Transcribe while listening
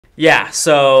Yeah,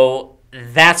 so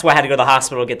that's why I had to go to the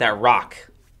hospital to get that rock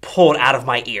pulled out of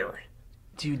my ear.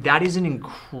 Dude, that is an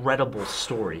incredible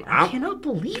story. I cannot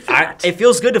believe that. It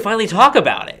feels good to finally talk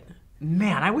about it.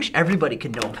 Man, I wish everybody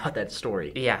could know about that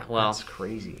story. Yeah, well. That's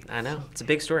crazy. I know. It's a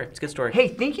big story. It's a good story. Hey,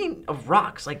 thinking of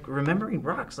rocks, like remembering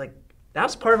rocks, like that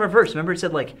was part of our verse. Remember it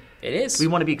said like it is. We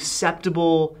want to be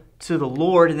acceptable to the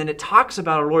Lord, and then it talks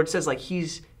about our Lord. It says like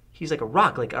he's like a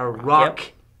rock, like our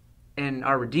rock and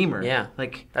our Redeemer. Yeah.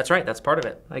 Like that's right. That's part of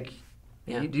it. Like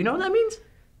yeah. Do you know what that means?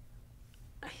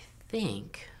 I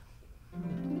think.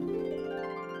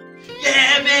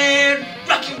 Yeah, man!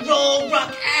 Rock and roll,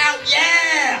 rock out,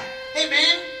 yeah! Hey,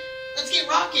 man, let's get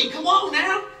rocking. Come on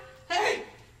now. Hey,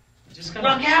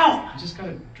 rock out. I just got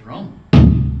a drum.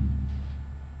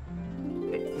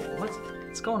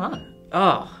 What's going on?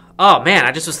 Oh man!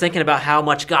 I just was thinking about how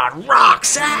much God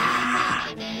rocks.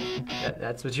 Ah!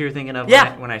 That's what you were thinking of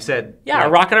when I said a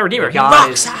rock and a Redeemer. He God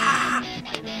rocks.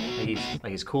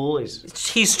 He's cool.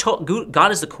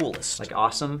 God is the coolest. Like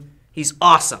awesome. He's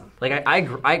awesome. Like I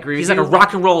agree. He's like a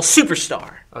rock and roll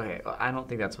superstar. Okay, I don't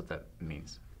think that's what that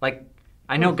means. Like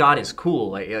I know God is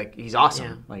cool. Like he's awesome.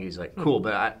 Yeah. Like he's like cool.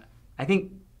 But I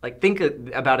think think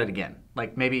about it again.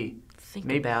 Like maybe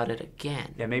about it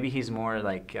again. Yeah, maybe he's more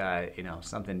like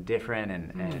something different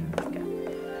and.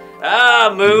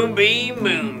 Moonbeam,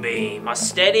 Moonbeam, my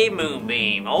steady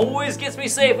Moonbeam always gets me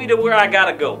safely to where I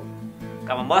gotta go.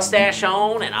 Got my mustache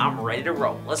on and I'm ready to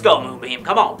roll. Let's go, Moonbeam.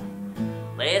 Come on.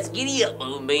 Let's giddy up,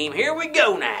 Moonbeam. Here we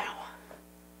go now.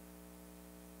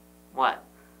 What?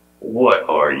 What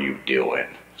are you doing,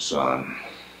 son?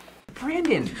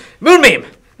 Brandon. Moonbeam!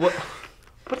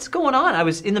 What's going on? I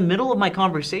was in the middle of my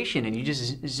conversation and you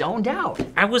just zoned out.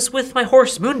 I was with my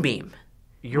horse, Moonbeam.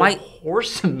 Your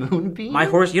horse, Moonbeam? My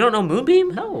horse? You don't know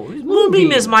Moonbeam? No, who's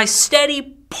Moonbeam is my steady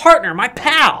partner, my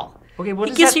pal. Okay, what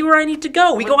he gets me where I need to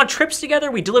go. We go on trips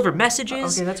together. We deliver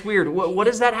messages. Okay, that's weird. What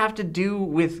does that have to do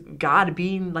with God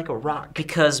being like a rock?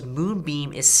 Because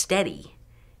Moonbeam is steady,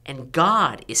 and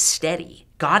God is steady.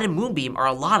 God and Moonbeam are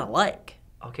a lot alike.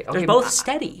 Okay, they're both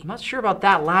steady. I'm not sure about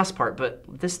that last part, but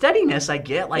the steadiness I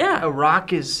get. Like a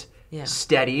rock is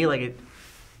steady, like it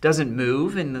doesn't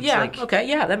move, and it's like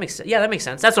that makes sense. Yeah, that makes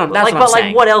sense. That's what I'm But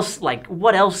saying. what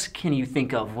else can you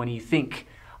think of when you think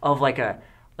of like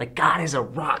God is a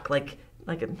rock, not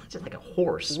just like a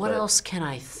horse. What else can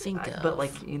I think of? But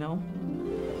this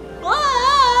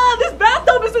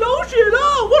bathtub is an ocean.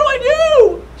 Oh, what do I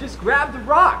do? Just grab the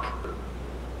rock.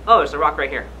 Oh, there's a rock right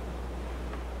here.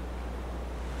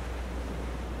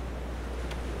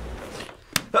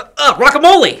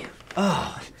 Rockamole!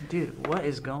 Oh, dude, what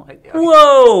is going?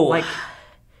 Whoa!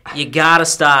 You gotta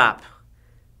stop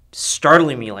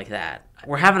startling me like that.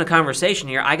 We're having a conversation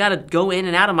here. I gotta go in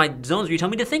and out of my zones where you tell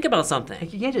me to think about something.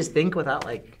 You can't just think without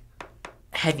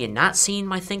Have you not seen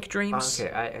my think dreams?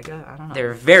 Okay, I don't know.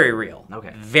 They're very real.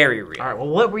 Okay. Very real. All right, well,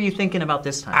 what were you thinking about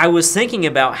this time? I was thinking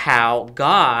about how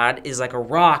God is like a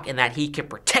rock and that he can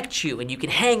protect you and you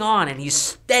can hang on and he's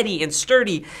steady and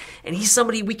sturdy and he's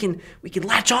somebody we can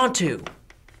latch onto.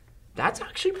 That's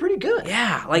actually pretty good.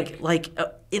 Yeah,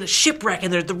 in a shipwreck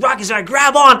and the rock is gonna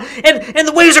grab on and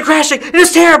the waves are crashing and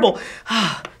it's terrible.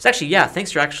 It's actually,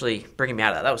 thanks for actually bringing me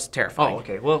out of that. That was terrifying. Oh,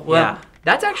 okay. Well,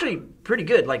 that's actually pretty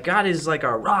good. Like God is like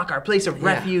our rock, our place of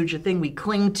refuge, a thing we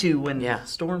cling to when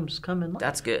storms come in life.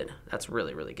 That's good. That's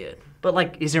really, really good.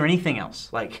 But is there anything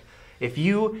else? If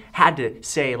you had to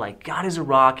say God is a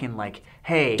rock and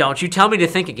hey, don't you tell me to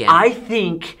think again. I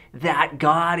think that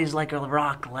God is like a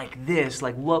rock like this.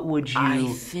 What would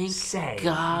you say?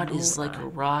 God is like a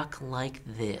rock like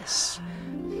this.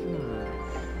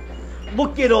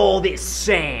 Look at all this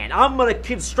sand. I'm gonna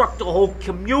construct a whole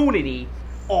community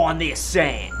on this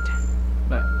sand.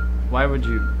 But why would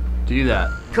you do that?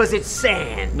 Because it's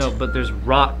sand. No, but there's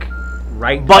rock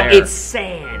right there. But it's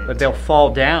sand. But they'll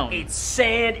fall down. It's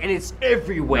sand and it's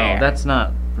everywhere. No, that's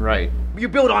not right. You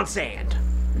build on sand.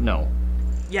 No.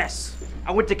 Yes.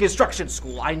 I went to construction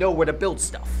school. I know where to build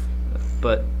stuff.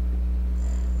 But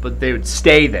they would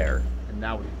stay there. And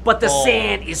that would But the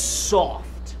sand is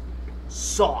soft.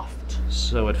 Soft.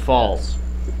 So it falls.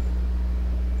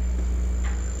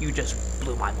 You just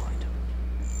blew my mind.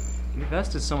 Your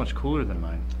vest is so much cooler than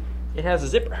mine. It has a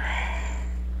zipper.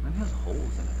 Mine has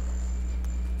holes in it.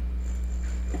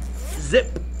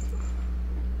 Zip.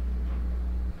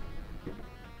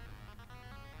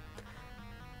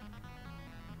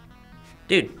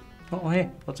 Dude. Oh, hey,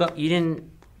 what's up? You didn't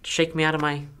shake me out of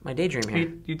my daydream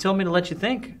here. You told me to let you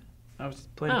think. I was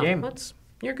playing a game.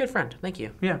 You're a good friend. Thank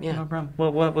you. Yeah, no problem.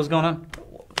 What was going on?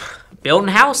 Building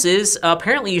houses,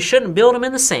 apparently you shouldn't build them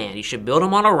in the sand. You should build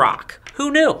them on a rock.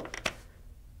 Who knew?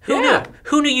 Who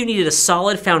Who knew you needed a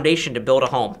solid foundation to build a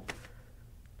home?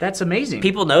 That's amazing.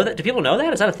 People know that? Do people know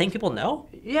that? Is that a thing people know?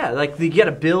 Yeah, like you got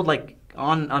to build like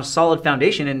on a solid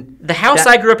foundation, and The house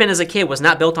I grew up in as a kid was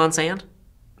not built on sand?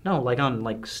 no, like on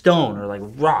like stone or like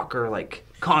rock or like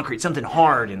concrete, something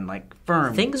hard and like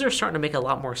firm. Things are starting to make a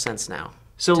lot more sense now.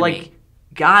 So to like me.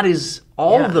 God is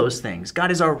all Yeah. of those things.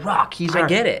 God is our rock. He's I our,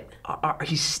 get it.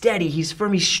 He's steady. He's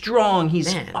firm. He's strong.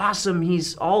 He's Man. awesome.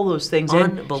 He's all those things. And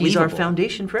he's our Unbelievable.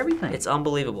 foundation for everything. It's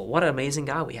unbelievable. What an amazing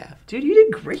God we have. Dude, you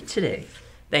did great today.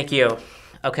 Thank you.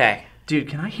 Okay. Dude,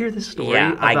 can I hear this story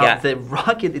Yeah, I about got- the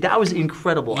rocket? That was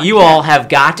incredible. You all have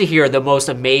got to hear the most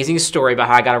amazing story about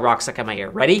how I got a rock stuck in my ear.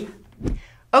 Ready?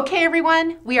 Okay,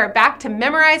 everyone, we are back to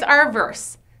memorize our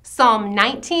verse. Psalm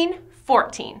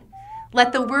 19:14.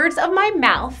 Let the words of my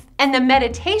mouth and the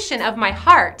meditation of my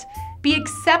heart be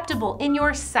acceptable in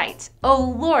your sight,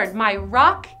 O Lord, my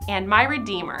rock and my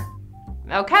redeemer.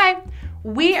 Okay,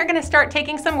 we are going to start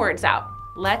taking some words out.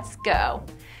 Let's go.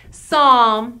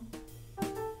 Psalm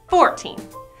 14.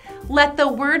 Let the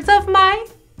words of my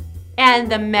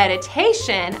and the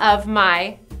meditation of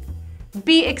my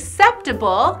be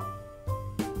acceptable,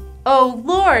 O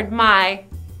Lord, my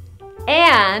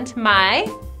and my.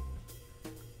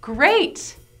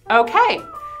 Great. Okay,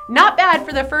 not bad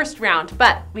for the first round,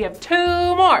 but we have 2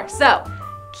 more. So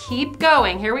keep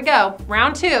going. Here we go.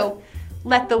 Round 2.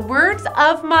 Let the words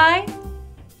of my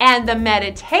and the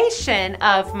meditation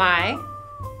of my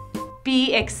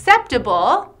be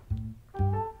acceptable,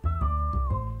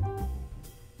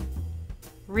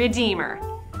 Redeemer.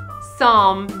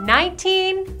 Psalm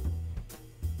 19.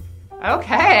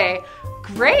 Okay,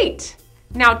 great.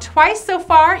 Now, twice so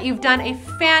far, you've done a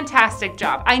fantastic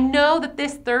job. I know that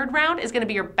this third round is going to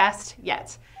be your best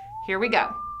yet. Here we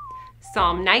go.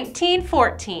 Psalm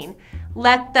 19:14.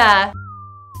 Let the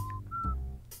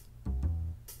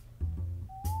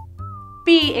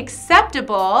be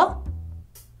acceptable,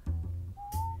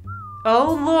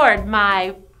 O Lord,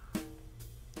 my.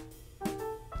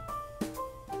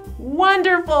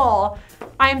 Wonderful.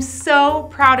 I'm so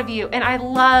proud of you, and I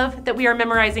love that we are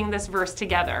memorizing this verse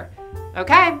together.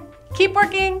 Okay, keep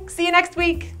working. See you next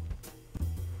week.